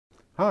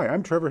Hi,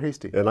 I'm Trevor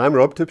Hastie. And I'm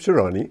Rob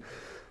Tibshirani.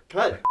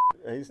 Hi.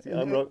 Hastie,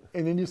 I'm Rob.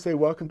 And then you say,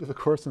 welcome to the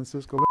course on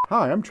Statistical Learning.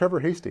 Hi, I'm Trevor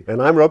Hastie.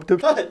 And I'm Rob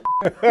Tibshirani.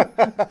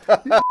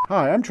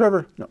 Hi,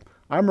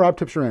 I'm Rob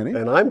Tibshirani.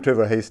 And I'm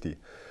Trevor Hastie.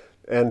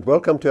 And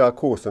welcome to our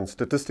course on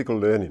Statistical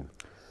Learning.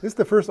 This is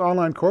the first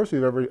online course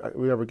we've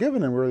ever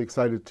given, and we're really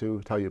excited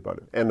to tell you about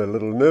it. And a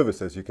little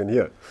nervous, as you can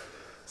hear.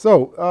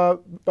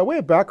 So, by way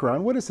of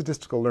background, what is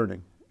statistical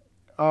learning?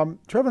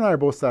 Trevor and I are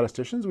both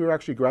statisticians. We were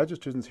actually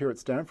graduate students here at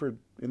Stanford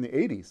in the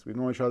 80s. We've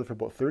known each other for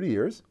about 30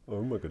 years.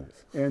 Oh my goodness.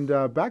 And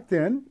back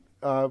then,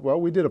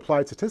 well, we did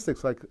applied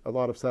statistics like a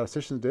lot of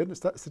statisticians did.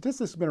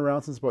 Statistics have been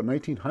around since about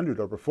 1900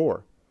 or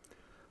before.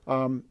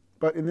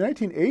 But in the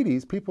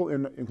 1980s, people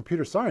in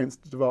computer science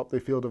developed the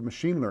field of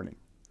machine learning.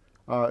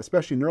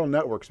 Especially neural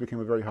networks became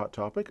a very hot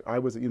topic. I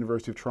was at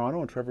University of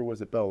Toronto and Trevor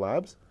was at Bell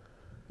Labs.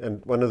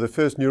 And one of the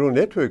first neural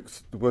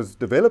networks was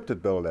developed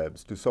at Bell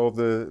Labs to solve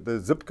the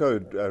zip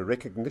code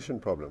recognition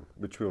problem,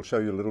 which we'll show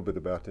you a little bit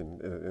about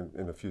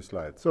in a few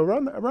slides. So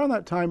around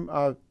that time,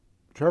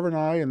 Trevor and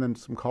I, and then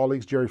some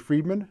colleagues, Jerry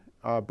Friedman,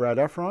 Brad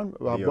Efron,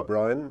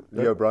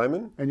 Leo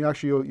Bryman. And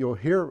you'll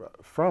hear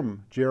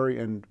from Jerry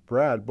and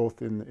Brad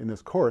both in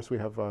this course. We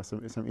have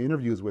some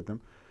interviews with them.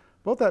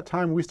 About that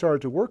time, we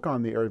started to work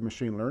on the area of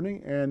machine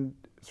learning and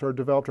sort of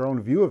developed our own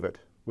view of it,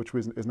 which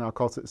is now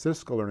called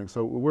statistical learning.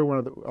 So we're one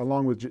of the,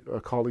 along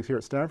with colleagues here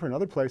at Stanford and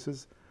other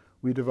places,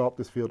 we developed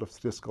this field of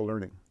statistical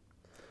learning.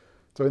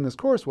 So in this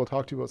course, we'll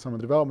talk to you about some of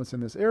the developments in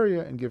this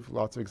area and give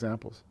lots of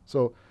examples.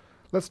 So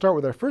let's start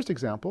with our first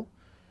example,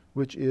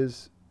 which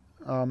is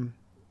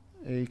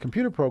a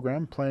computer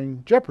program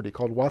playing Jeopardy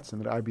called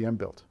Watson that IBM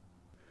built.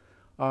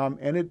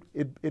 And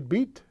it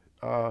beat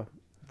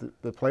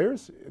the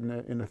players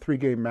in a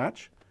three-game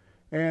match.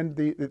 And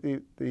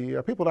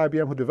the people at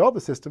IBM who developed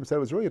the system said it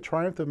was really a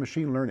triumph of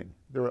machine learning.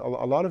 There were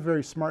a lot of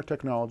very smart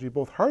technology,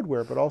 both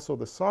hardware, but also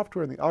the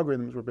software and the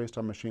algorithms were based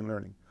on machine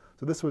learning.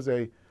 So this was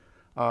a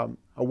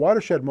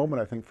watershed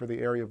moment, I think, for the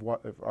area of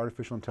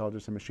artificial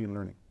intelligence and machine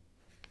learning.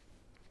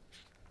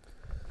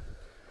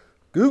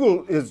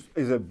 Google is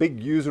a big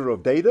user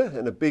of data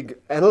and a big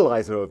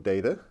analyzer of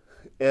data.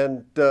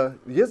 And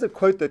here's a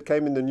quote that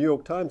came in the New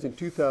York Times in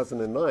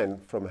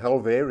 2009 from Hal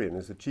Varian,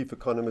 who's the chief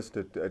economist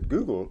at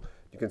Google.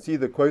 You can see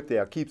the quote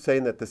there. I keep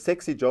saying that the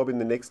sexy job in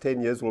the next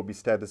 10 years will be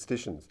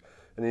statisticians.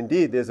 And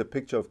indeed, there's a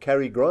picture of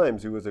Carrie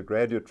Grimes, who was a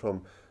graduate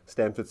from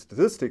Stanford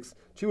Statistics.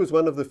 She was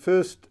one of the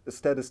first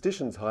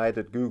statisticians hired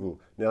at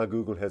Google. Now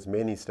Google has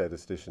many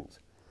statisticians.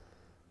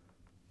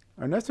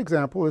 Our next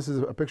example, this is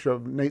a picture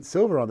of Nate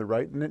Silver on the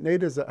right.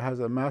 Nate has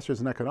a master's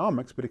in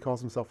economics, but he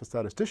calls himself a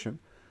statistician.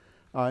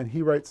 And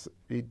he writes,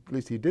 at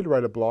least he did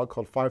write a blog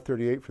called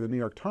 538 for the New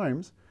York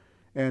Times.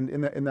 And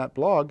in that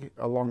blog,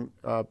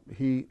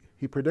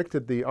 he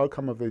predicted the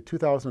outcome of the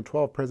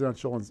 2012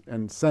 presidential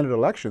and Senate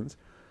elections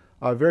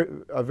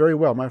very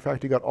well. Matter of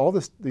fact, he got all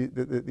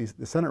the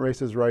Senate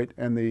races right,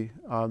 and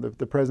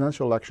the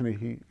presidential election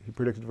he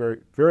predicted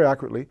very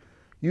accurately,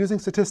 using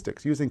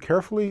statistics, using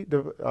carefully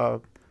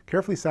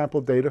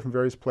sampled data from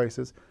various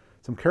places,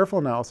 some careful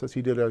analysis.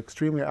 He did an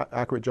extremely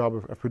accurate job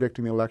of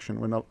predicting the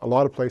election when a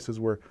lot of places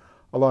where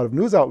a lot of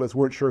news outlets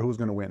weren't sure who was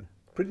going to win.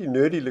 Pretty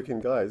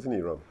nerdy-looking guy, isn't he,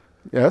 Rob?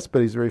 Yes,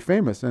 but he's very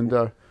famous. And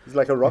he's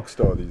like a rock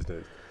star these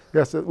days.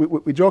 Yes,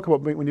 we joke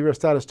about when you're a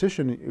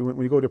statistician, when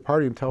you go to a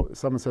party and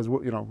someone says, well,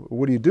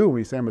 what do you do? When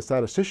you say I'm a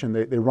statistician,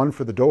 they run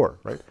for the door,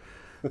 right?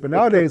 But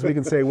nowadays we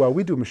can say, well,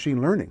 we do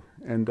machine learning.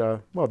 And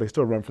well, they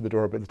still run for the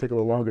door, but it take a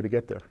little longer to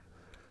get there.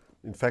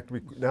 In fact,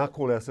 we now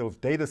call ourselves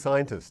data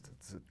scientists.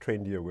 It's a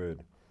trendier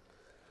word.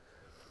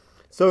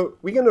 So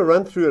we're going to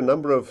run through a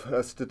number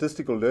of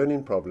statistical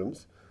learning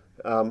problems.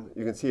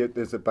 You can see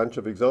there's a bunch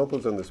of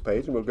examples on this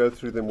page, and we'll go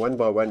through them one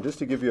by one just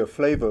to give you a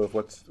flavor of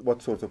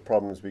what sorts of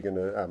problems we're going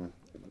to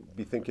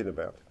be thinking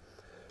about.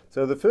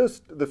 So the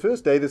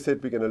first data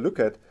set we're going to look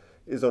at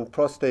is on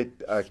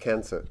prostate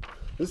cancer.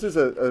 This is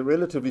a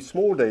relatively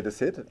small data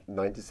set,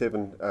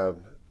 97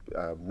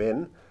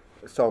 men,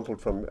 sampled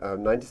from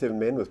 97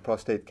 men with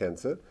prostate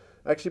cancer,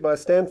 actually by a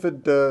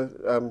Stanford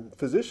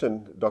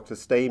physician, Dr.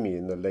 Stamey,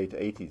 in the late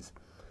 80s.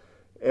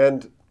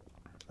 And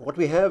what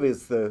we have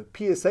is the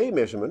PSA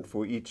measurement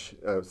for each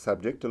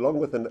subject, along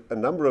with a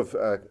number of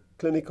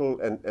clinical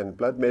and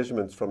blood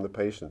measurements from the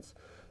patients.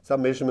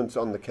 Some measurements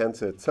on the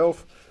cancer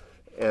itself,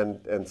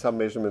 and some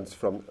measurements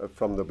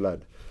from the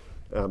blood.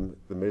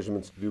 The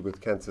measurements to do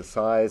with cancer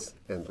size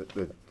and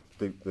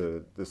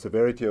the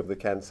severity of the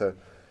cancer.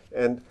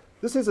 And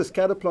this is a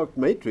scatter plot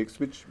matrix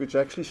which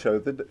actually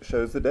shows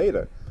the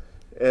data.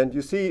 And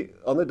you see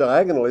on the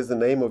diagonal is the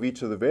name of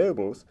each of the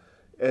variables.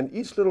 And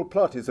each little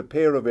plot is a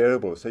pair of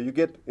variables. So you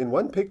get, in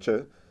one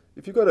picture,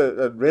 if you've got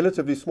a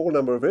relatively small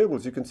number of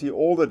variables, you can see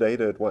all the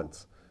data at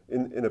once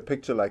in a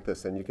picture like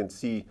this. And you can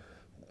see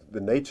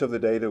the nature of the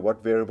data,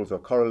 what variables are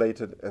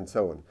correlated, and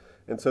so on.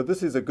 And so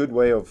this is a good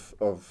way of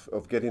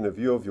getting a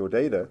view of your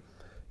data.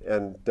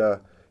 And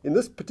in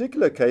this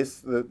particular case,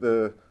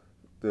 the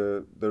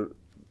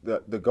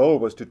goal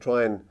was to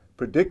try and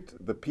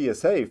predict the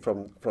PSA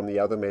from the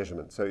other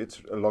measurements. So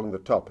it's along the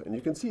top. And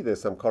you can see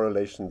there's some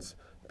correlations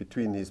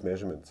between these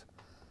measurements.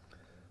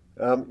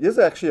 Here's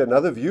actually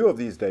another view of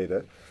these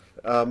data,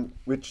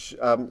 which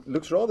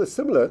looks rather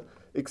similar,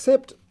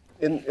 except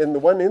in the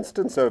one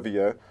instance over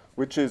here,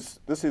 which is,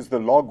 this is the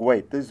log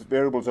weight. These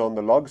variables are on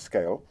the log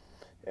scale,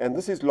 and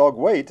this is log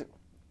weight.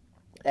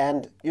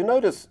 And you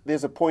notice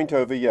there's a point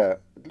over here.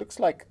 It looks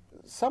like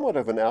somewhat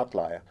of an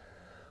outlier.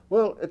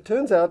 Well, it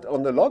turns out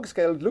on the log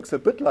scale, it looks a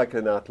bit like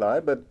an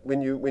outlier, but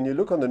when you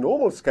look on the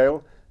normal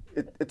scale,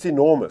 it's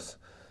enormous.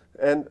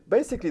 And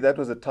basically that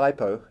was a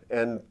typo,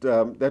 and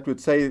that would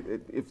say,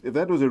 if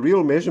that was a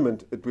real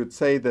measurement, it would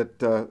say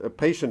that a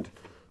patient,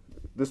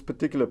 this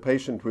particular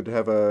patient would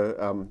have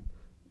a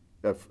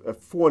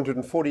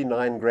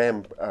 449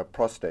 gram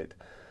prostate.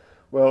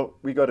 Well,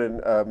 we got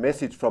a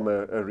message from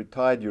a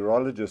retired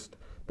urologist,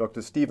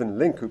 Dr. Stephen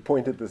Link, who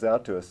pointed this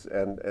out to us,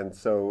 and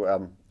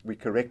so we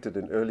corrected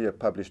an earlier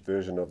published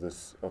version of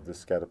this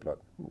scatter plot.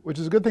 Which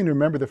is a good thing to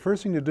remember. The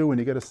first thing to do when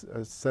you get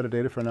a set of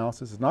data for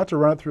analysis is not to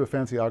run it through a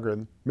fancy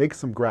algorithm. Make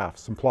some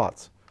graphs, some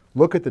plots.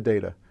 Look at the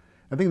data.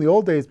 I think in the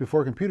old days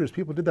before computers,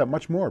 people did that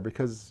much more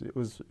because it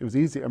was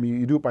easy. I mean,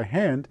 you do it by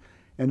hand,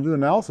 and to do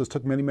analysis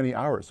took many, many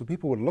hours. So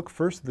people would look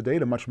first at the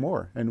data much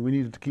more, and we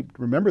needed to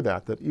remember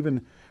that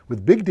even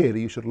with big data,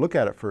 you should look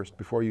at it first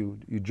before you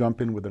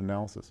jump in with an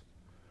analysis.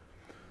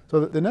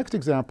 So the next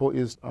example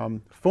is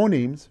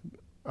phonemes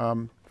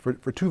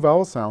for two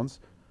vowel sounds.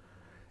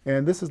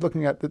 And this is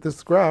looking at,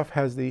 this graph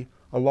has a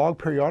log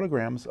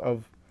periodograms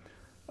of,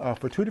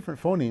 for two different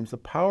phonemes, the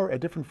power at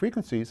different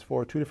frequencies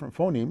for two different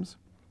phonemes,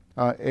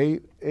 A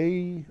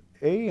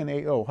and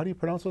AO. How do you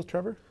pronounce those,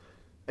 Trevor?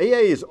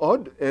 AA is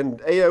odd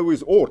and AO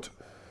is ought.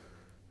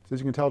 So as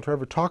you can tell,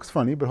 Trevor talks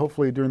funny, but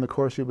hopefully during the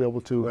course you'll be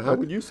able to... Well, how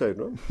would you say it,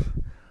 no?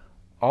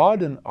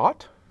 Odd and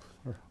ought?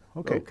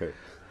 Okay. Okay.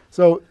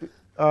 So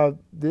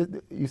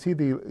you see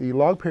the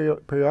log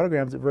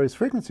periodograms at various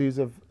frequencies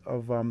of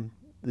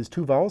these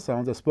two vowel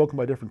sounds as spoken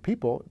by different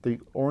people, the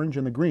orange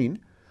and the green.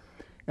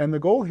 And the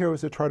goal here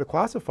was to try to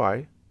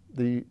classify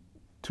the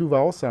two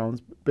vowel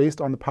sounds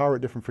based on the power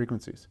at different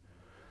frequencies.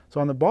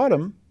 So on the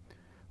bottom,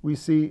 we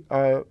see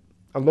a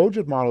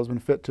logit model has been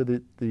fit to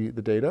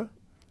the data,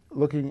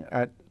 looking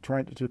at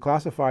trying to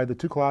classify the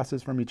two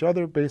classes from each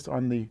other based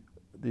on the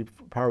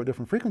power at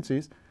different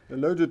frequencies. The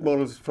logit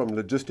model is from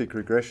logistic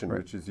regression, Right.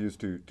 which is used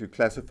to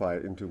classify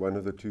it into one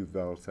of the two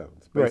vowel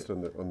sounds based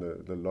on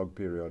the log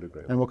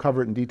periodogram. And we'll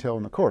cover it in detail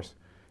in the course.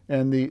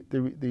 And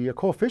the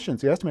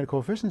coefficients, the estimated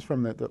coefficients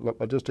from the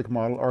logistic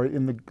model are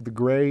in the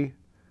gray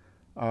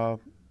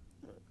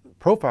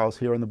profiles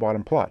here in the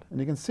bottom plot. And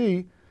you can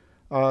see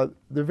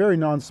they're very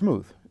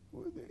non-smooth.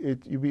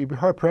 You'd be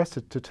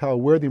hard-pressed to tell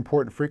where the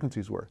important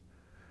frequencies were.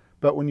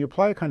 But when you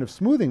apply a kind of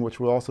smoothing, which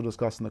we'll also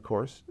discuss in the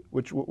course,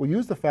 which will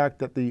use the fact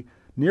that the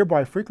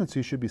nearby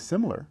frequencies should be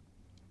similar,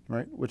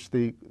 right, which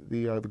the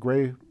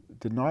gray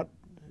did not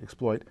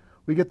exploit,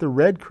 we get the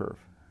red curve.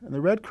 And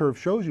the red curve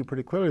shows you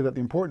pretty clearly that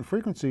the important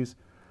frequencies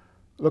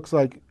looks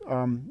like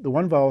the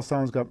one vowel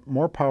sound's got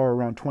more power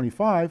around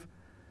 25,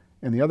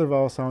 and the other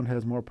vowel sound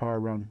has more power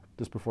around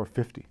just before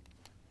 50.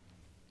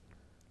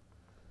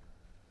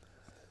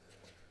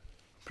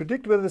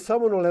 Predict whether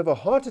someone will have a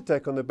heart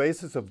attack on the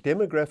basis of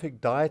demographic,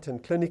 diet,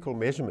 and clinical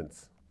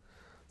measurements.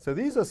 So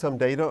these are some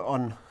data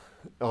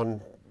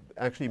on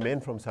actually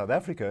men from South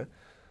Africa.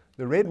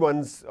 The red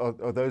ones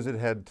are those that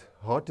had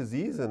heart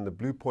disease, and the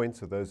blue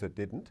points are those that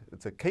didn't.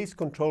 It's a case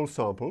control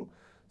sample.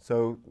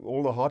 So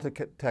all the heart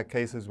attack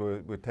cases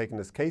were taken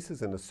as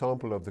cases, and a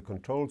sample of the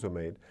controls were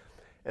made.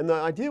 And the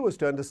idea was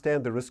to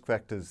understand the risk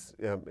factors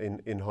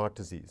in heart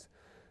disease.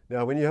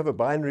 Now, when you have a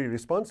binary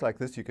response like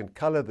this, you can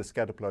color the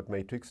scatterplot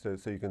matrix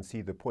so you can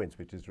see the points,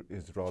 which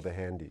is rather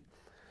handy.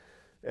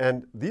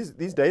 And these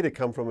data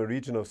come from a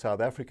region of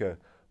South Africa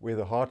where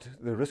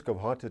the risk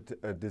of heart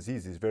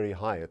disease is very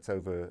high. It's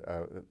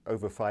over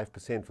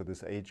 5% for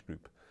this age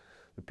group.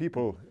 The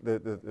people,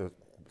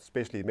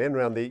 especially men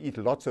around there, eat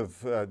lots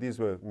of, these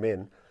were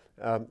men,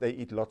 they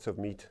eat lots of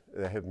meat.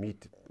 They have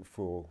meat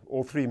for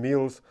all 3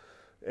 meals.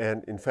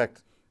 And in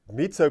fact,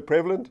 meat's so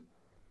prevalent,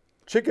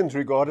 chicken's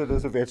regarded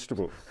as a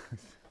vegetable.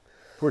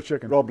 Poor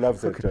chicken. Rob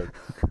loves that joke.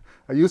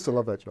 I used to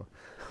love that joke.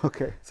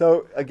 Okay.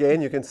 So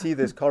again, you can see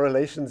there's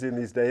correlations in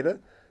these data,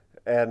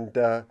 and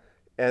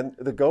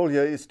the goal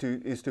here is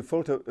to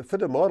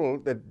fit a model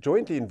that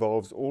jointly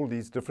involves all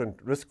these different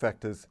risk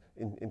factors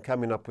in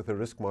coming up with a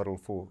risk model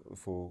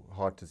for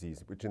heart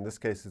disease, which in this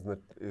case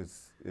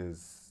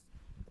is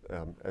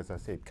as I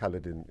said,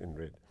 colored in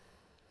red.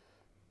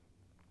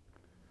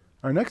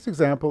 Our next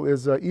example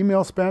is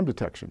email spam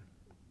detection.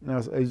 Now,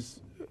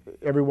 as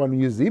everyone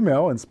uses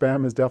email, and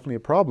spam is definitely a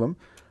problem.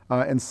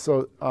 And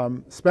so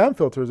spam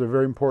filters are a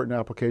very important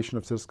application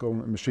of statistical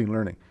and machine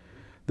learning.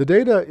 The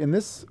data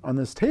on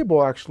this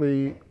table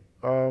actually,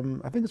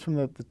 I think it's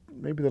from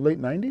maybe the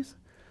late 90s.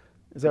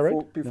 Is that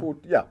right? Before,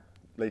 yeah,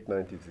 late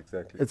 90s,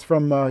 exactly. It's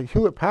from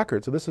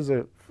Hewlett-Packard. So this is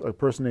a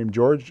person named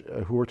George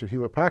who worked at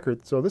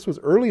Hewlett-Packard. So this was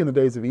early in the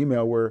days of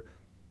email where,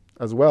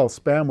 as well,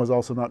 spam was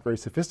also not very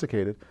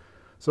sophisticated.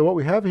 So what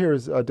we have here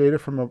is data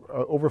from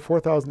over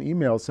 4,000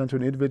 emails sent to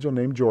an individual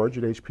named George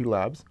at HP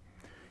Labs.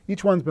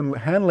 Each one's been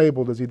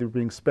hand-labeled as either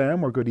being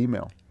spam or good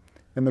email.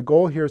 And the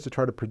goal here is to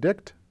try to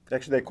predict.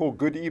 Actually, they call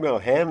good email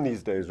ham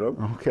these days, Rob.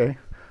 Okay.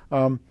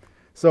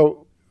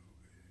 So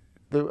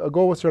a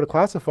goal was to try to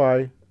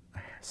classify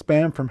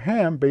spam from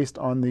ham based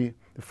on the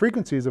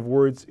frequencies of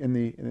words in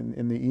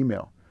the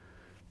email.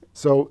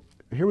 So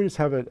here we just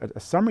have a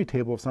summary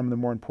table of some of the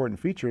more important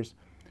features.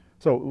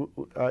 So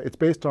it's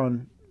based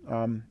on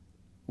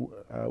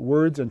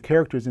words and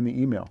characters in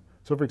the email.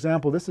 So for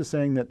example, this is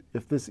saying that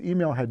if this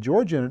email had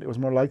George in it, it was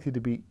more likely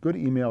to be good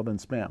email than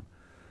spam.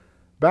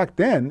 Back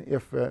then,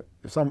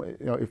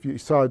 if you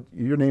saw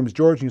your name is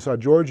George and you saw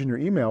George in your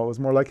email, it was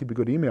more likely to be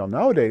good email.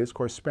 Nowadays, of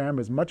course, spam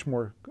is much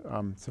more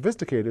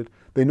sophisticated.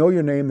 They know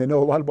your name, they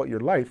know a lot about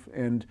your life,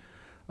 and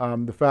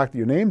the fact that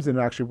your name's in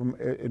actually,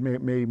 it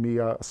may be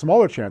a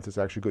smaller chance it's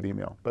actually good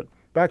email. But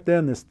back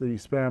then,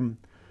 the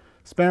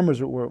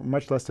spammers were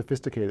much less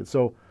sophisticated.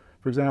 So,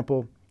 for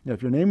example,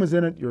 if your name was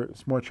in it,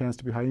 it's more chance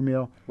to be high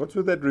email. What's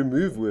with that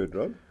remove word,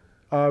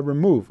 Rob?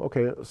 Remove.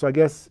 Okay, so I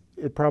guess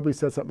it probably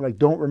said something like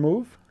 "don't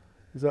remove."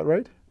 Is that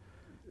right?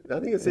 I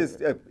think it says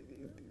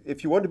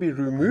if you want to be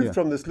removed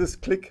from this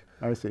list, click.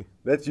 I see.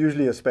 That's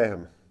usually a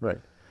spam. Right.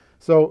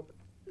 So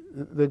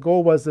the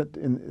goal was that,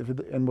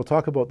 and we'll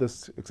talk about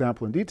this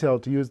example in detail,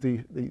 to use the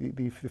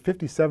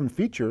 57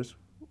 features,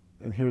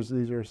 and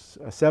these are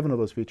 7 of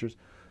those features,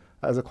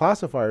 as a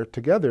classifier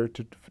together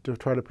to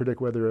try to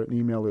predict whether an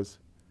email is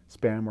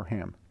spam or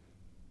ham.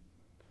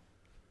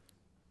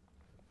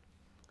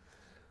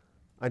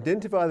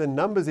 Identify the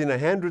numbers in a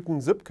handwritten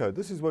zip code.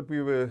 This is what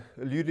we were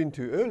alluding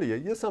to earlier.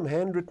 Here's some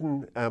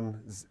handwritten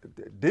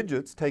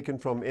digits taken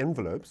from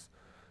envelopes.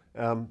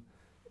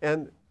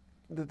 And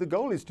the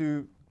goal is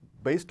to,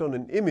 based on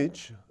an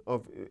image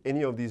of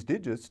any of these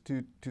digits,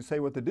 to say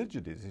what the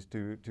digit is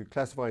to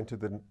classify into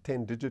the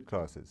 10 digit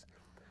classes.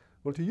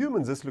 Well, to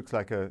humans, this looks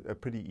like a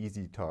pretty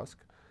easy task.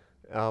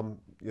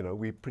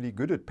 We're pretty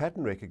good at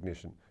pattern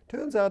recognition.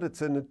 Turns out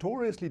it's a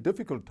notoriously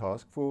difficult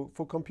task for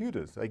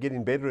computers. They're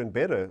getting better and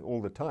better all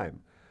the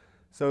time.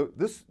 So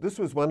this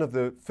was one of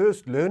the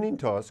first learning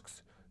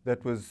tasks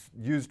that was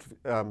used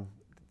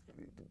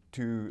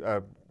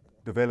to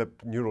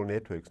develop neural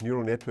networks.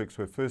 Neural networks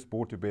were first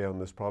brought to bear on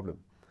this problem.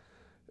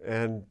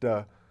 And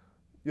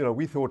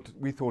we thought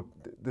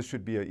this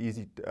should be an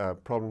easy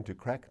problem to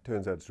crack.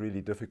 Turns out it's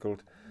really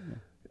difficult.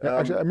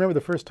 Actually, I remember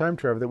the first time,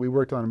 Trevor, that we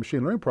worked on a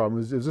machine learning problem.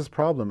 It was this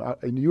problem.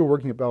 And you were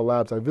working at Bell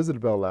Labs. I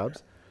visited Bell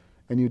Labs.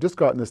 And you just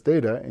gotten this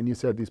data, and you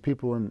said these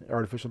people in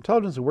artificial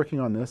intelligence are working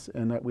on this,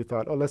 and we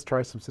thought, oh, let's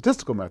try some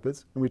statistical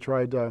methods. And we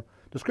tried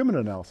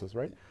discriminant analysis,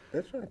 right?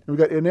 That's right. And we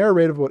got an error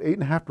rate of about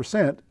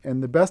 8.5%,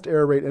 and the best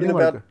error rate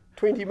anyone... In about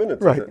 20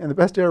 minutes. Right, and the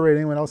best error rate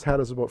anyone else had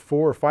was about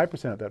 4 or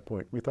 5% at that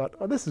point. We thought,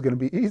 oh, this is going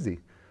to be easy.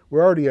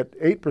 We're already at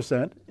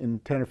 8% in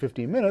 10 or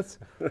 15 minutes.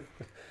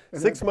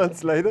 6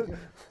 months later?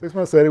 6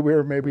 months later, we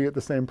were maybe at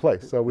the same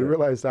place. So we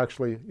realized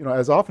actually,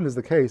 as often is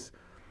the case,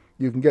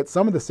 you can get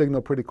some of the signal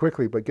pretty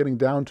quickly, but getting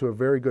down to a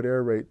very good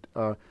error rate,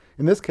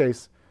 in this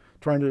case,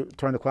 trying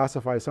to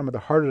classify some of the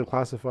harder to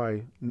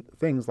classify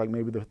things, like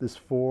maybe this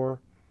 4,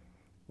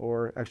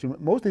 or actually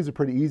most of these are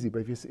pretty easy.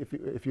 But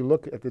if you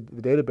look at the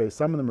database,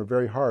 some of them are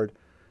very hard,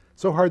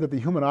 so hard that the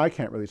human eye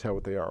can't really tell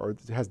what they are, or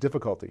it has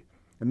difficulty.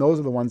 And those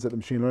are the ones that the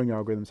machine learning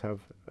algorithms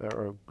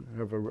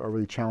are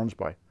really challenged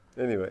by.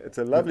 Anyway, it's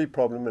a lovely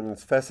problem, and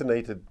it's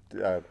fascinated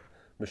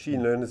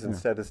machine learners and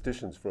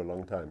statisticians for a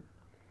long time.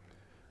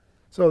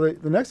 So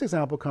the next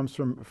example comes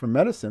from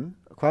medicine,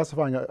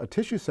 classifying a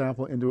tissue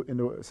sample into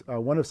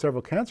one of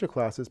several cancer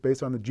classes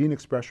based on the gene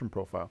expression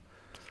profile.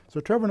 So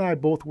Trevor and I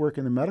both work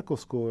in the medical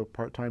school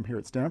part-time here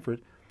at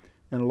Stanford,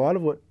 and a lot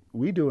of what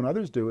we do and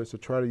others do is to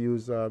try to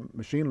use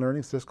machine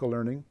learning, statistical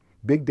learning,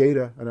 big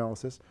data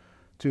analysis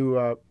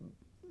to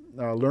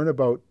learn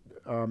about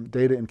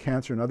data in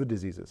cancer and other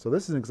diseases. So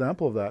this is an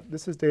example of that.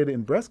 This is data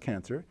in breast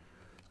cancer.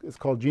 It's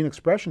called gene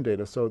expression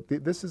data. So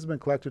this has been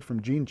collected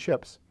from gene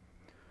chips.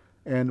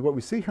 And what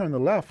we see here on the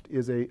left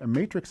is a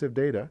matrix of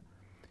data.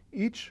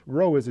 Each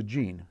row is a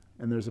gene,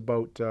 and there's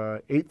about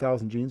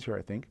 8,000 genes here,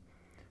 I think.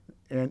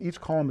 And each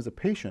column is a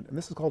patient, and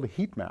this is called a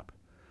heat map.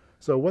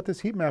 So what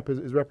this heat map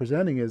is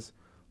representing is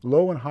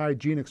low and high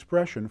gene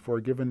expression for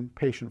a given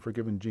patient for a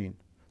given gene.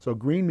 So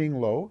green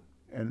meaning low,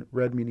 and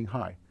red meaning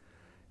high.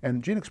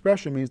 And gene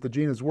expression means the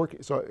gene is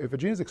working. So if a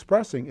gene is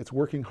expressing, it's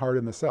working hard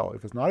in the cell.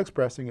 If it's not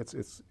expressing,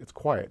 it's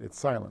quiet, it's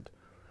silent.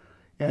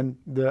 And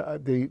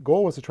the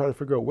goal was to try to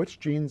figure out which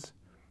genes,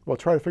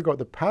 try to figure out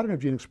the pattern of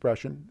gene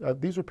expression.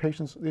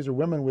 These are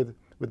women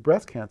with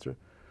breast cancer,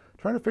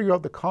 trying to figure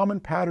out the common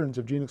patterns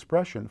of gene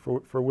expression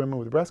for women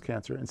with breast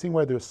cancer and seeing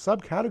whether there's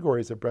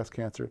subcategories of breast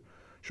cancer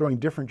showing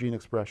different gene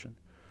expression.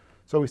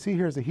 So we see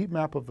here is a heat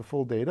map of the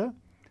full data,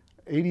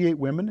 88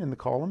 women in the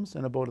columns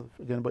and about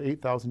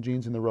 8,000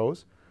 genes in the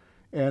rows.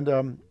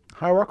 And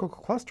hierarchical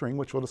clustering,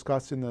 which we'll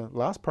discuss in the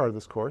last part of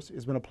this course,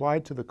 has been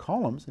applied to the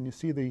columns, and you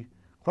see the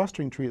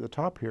clustering tree at the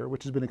top here,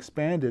 which has been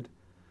expanded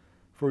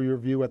for your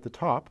view at the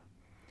top.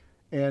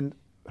 And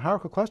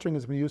hierarchical clustering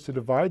has been used to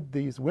divide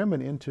these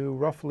women into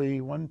roughly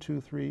 6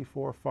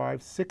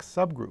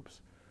 subgroups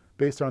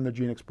based on their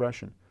gene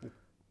expression.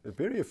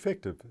 Very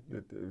effective,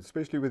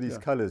 especially with these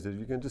colors.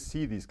 You can just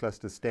see these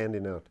clusters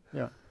standing out.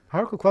 Yeah.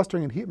 Hierarchical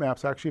clustering and heat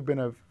maps actually have been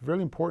a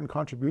really important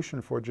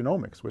contribution for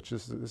genomics, which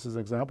this is an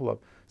example of,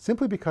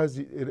 simply because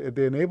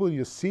they enable you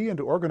to see and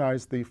to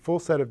organize the full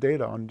set of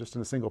data on just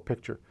in a single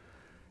picture.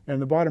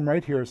 And the bottom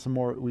right here is some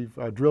more, we've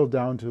drilled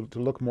down to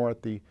look more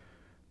at the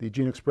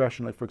gene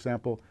expression. Like, for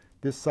example,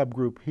 this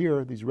subgroup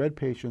here, these red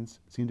patients,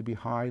 seem to be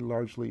high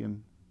largely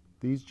in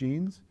these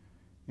genes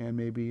and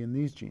maybe in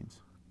these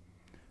genes.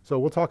 So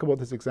we'll talk about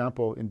this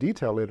example in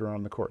detail later on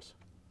in the course.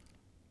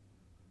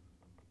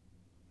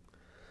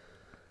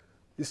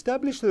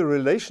 Establish the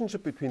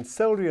relationship between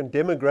salary and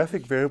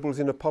demographic variables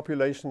in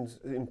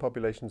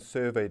population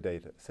survey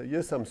data. So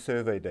here's some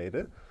survey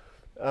data.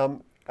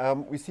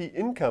 We see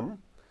income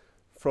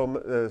from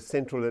the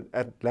central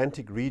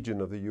Atlantic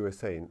region of the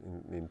USA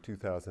in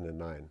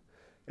 2009.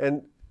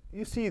 And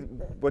you see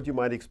what you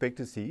might expect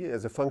to see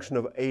as a function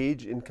of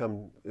age.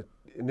 Income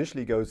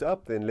initially goes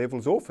up, then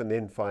levels off, and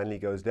then finally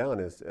goes down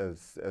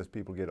as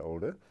people get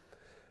older.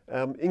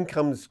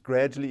 Incomes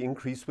gradually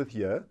increase with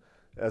year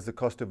as the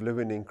cost of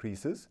living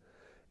increases,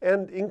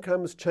 and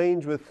incomes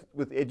change with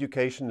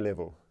education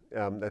level.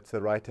 That's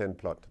the right-hand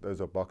plot. Those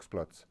are box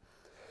plots.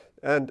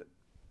 And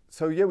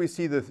so here we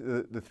see the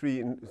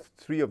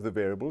three of the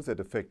variables that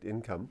affect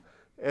income.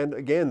 And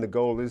again, the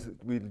goal is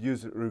we'll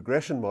use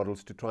regression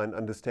models to try and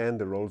understand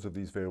the roles of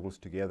these variables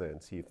together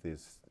and see if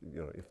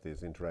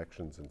there's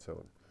interactions and so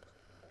on.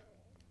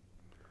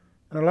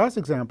 And our last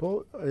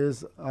example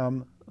is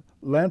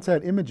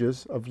Landsat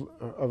images of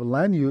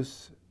land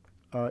use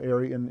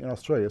area in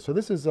Australia. So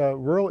this is a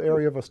rural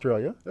area of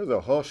Australia. Those are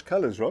harsh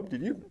colors, Rob.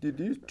 Did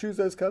you choose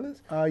those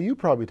colors? You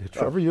probably did,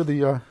 Trevor. You're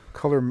the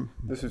color.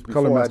 This is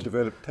before I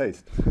developed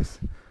taste.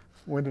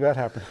 When did that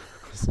happen?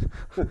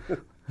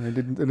 I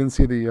didn't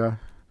see the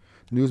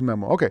news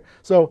memo. Okay,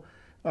 so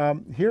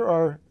here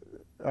are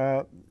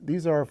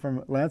these are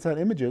from Landsat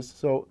images.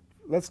 So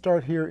let's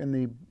start here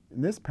in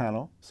this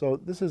panel. So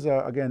this is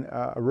again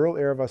a rural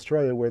area of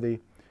Australia where the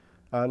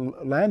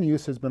land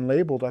use has been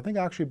labeled, I think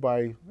actually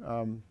by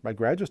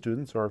graduate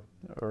students or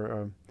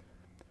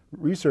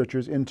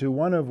researchers, into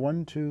one of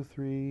 1, 2,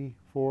 3,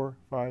 4,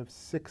 5,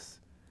 6.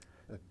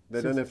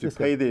 They don't have to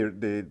pay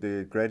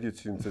their graduate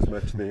students as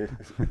much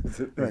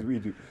as we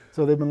do.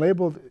 So they've been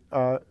labeled,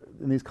 and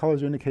these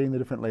colors are indicating the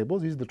different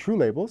labels. These are the true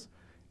labels.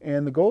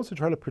 And the goal is to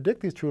try to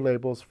predict these true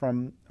labels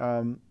from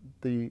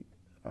the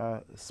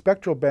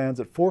spectral bands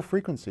at 4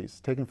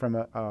 frequencies taken from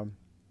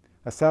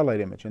a satellite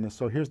image. And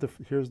so here's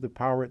the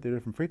power at the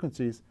different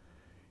frequencies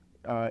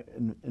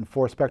in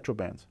 4 spectral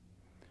bands.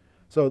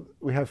 So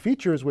we have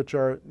features which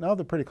are, now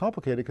they're pretty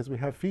complicated because we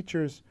have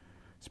features,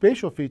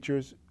 spatial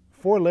features,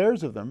 4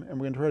 layers of them, and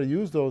we're going to try to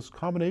use those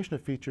combination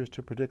of features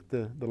to predict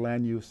the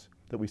land use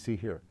that we see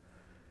here.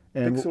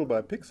 And pixel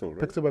by pixel,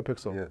 right? Pixel by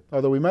pixel. Yeah.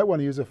 Although we might want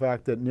to use the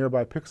fact that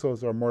nearby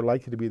pixels are more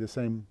likely to be the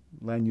same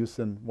land use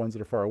than ones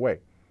that are far away.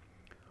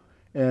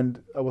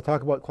 And we'll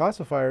talk about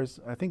classifiers.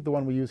 I think the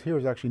one we use here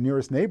is actually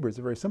nearest neighbors,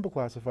 a very simple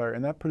classifier,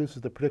 and that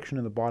produces the prediction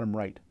in the bottom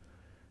right.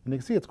 And you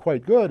can see it's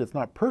quite good. It's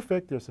not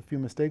perfect. There's a few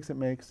mistakes it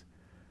makes,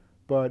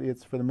 but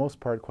it's for the most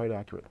part quite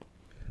accurate.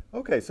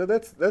 Okay, so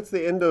that's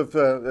the end of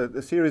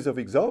the series of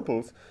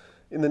examples.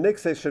 In the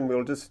next session,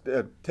 we'll just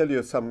tell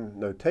you some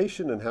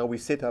notation and how we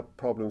set up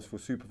problems for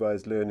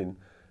supervised learning,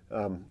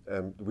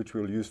 which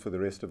we'll use for the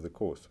rest of the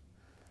course.